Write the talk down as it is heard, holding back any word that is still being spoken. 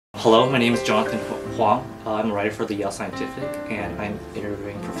Hello, my name is Jonathan Hwang. I'm a writer for the Yale Scientific, and I'm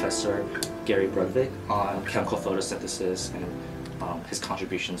interviewing Professor Gary Brudvig on chemical photosynthesis and his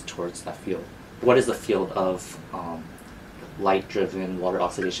contributions towards that field. What is the field of light-driven water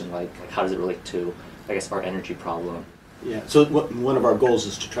oxidation like? How does it relate to, I guess, our energy problem? Yeah, so one of our goals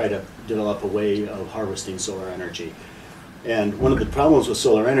is to try to develop a way of harvesting solar energy. And one of the problems with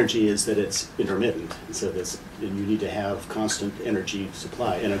solar energy is that it's intermittent, so you need to have constant energy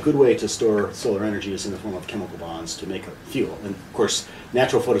supply. And a good way to store solar energy is in the form of chemical bonds to make a fuel. And of course,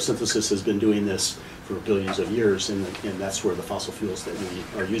 natural photosynthesis has been doing this for billions of years, and that's where the fossil fuels that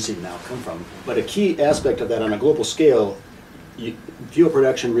we are using now come from. But a key aspect of that on a global scale, fuel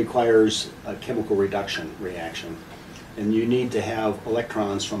production requires a chemical reduction reaction. And you need to have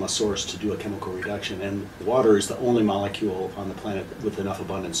electrons from a source to do a chemical reduction, and water is the only molecule on the planet with enough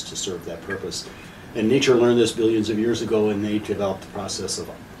abundance to serve that purpose. And nature learned this billions of years ago, and they developed the process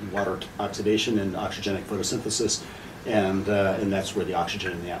of water oxidation and oxygenic photosynthesis, and that's where the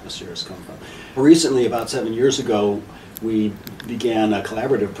oxygen in the atmosphere has come from. Recently, about 7 years ago, we began a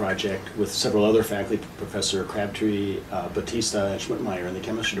collaborative project with several other faculty, Professor Crabtree, Batista, and Schmidtmeyer in the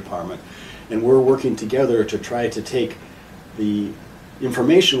chemistry department. And we're working together to try to take the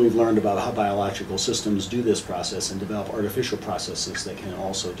information we've learned about how biological systems do this process and develop artificial processes that can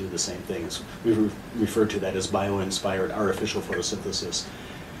also do the same things. We've referred to that as bio-inspired artificial photosynthesis.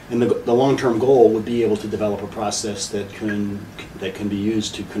 And the long-term goal would be able to develop a process that can be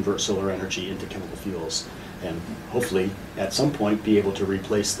used to convert solar energy into chemical fuels, and hopefully at some point be able to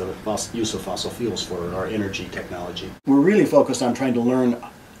replace the use of fossil fuels for our energy technology. We're really focused on trying to learn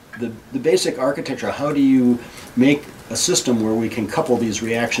the basic architecture. How do you make a system where we can couple these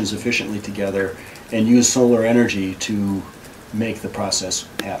reactions efficiently together and use solar energy to make the process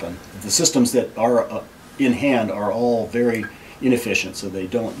happen? The systems that are in hand are all very inefficient, so they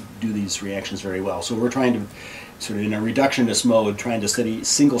don't do these reactions very well. So we're trying to, sort of in a reductionist mode, trying to study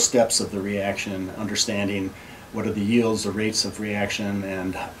single steps of the reaction, understanding what are the yields, the rates of reaction,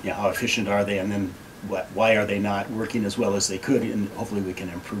 and how efficient are they, and then why are they not working as well as they could, and hopefully we can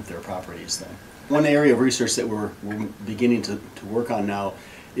improve their properties then. One area of research that we're beginning to work on now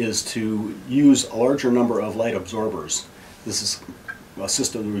is to use a larger number of light absorbers. This is a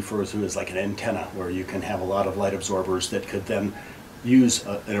system we refer to as like an antenna, where you can have a lot of light absorbers that could then use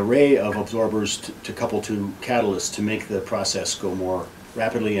an array of absorbers to couple to catalysts to make the process go more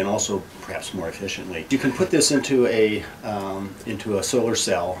rapidly and also perhaps more efficiently. You can put this into a solar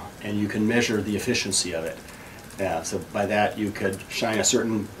cell, and you can measure the efficiency of it. So by that you could shine a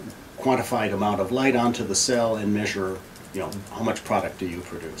certain quantified amount of light onto the cell and measure, how much product do you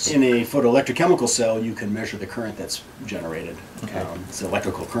produce. In a photoelectrochemical cell, you can measure the current that's generated. Okay. It's the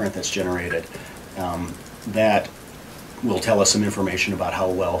electrical current that's generated. That will tell us some information about how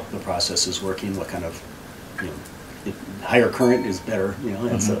well the process is working, what kind of, higher current is better,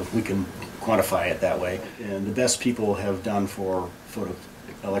 and so we can quantify it that way. And the best people have done for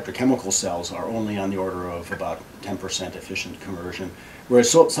photoelectrochemical cells are only on the order of about 10% efficient conversion,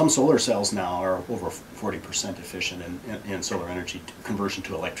 whereas some solar cells now are over 40% efficient in solar energy conversion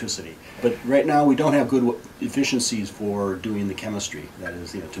to electricity. But right now we don't have good efficiencies for doing the chemistry, that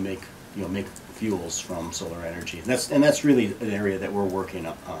is, to make fuels from solar energy. And that's really an area that we're working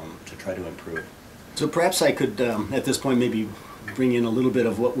to try to improve. So perhaps I could, at this point, maybe bring in a little bit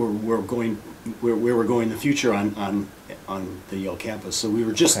of what where we're going in the future on the Yale campus. So we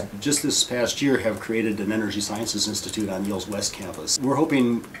were just this past year have created an Energy Sciences Institute on Yale's West Campus. We're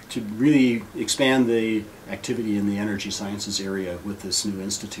hoping to really expand the activity in the energy sciences area with this new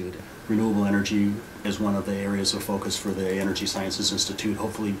institute. Renewable energy is one of the areas of focus for the Energy Sciences Institute.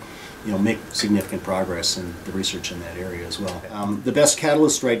 Hopefully, make significant progress in the research in that area as well. The best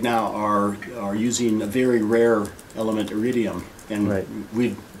catalysts right now are using a very rare element, iridium. And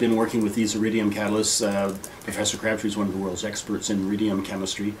we've been working with these iridium catalysts. Professor Crabtree is one of the world's experts in iridium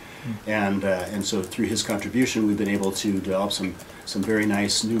chemistry, and so through his contribution, we've been able to develop some very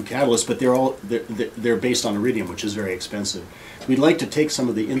nice new catalysts. But they're based on iridium, which is very expensive. We'd like to take some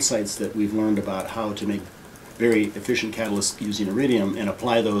of the insights that we've learned about how to make very efficient catalysts using iridium and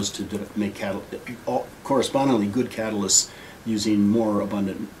apply those to make correspondingly good catalysts using more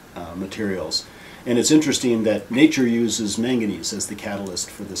abundant materials. And it's interesting that nature uses manganese as the catalyst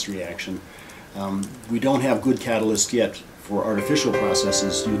for this reaction. We don't have good catalysts yet for artificial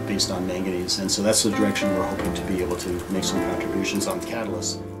processes based on manganese, and so that's the direction we're hoping to be able to make some contributions on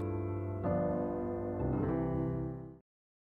catalysts.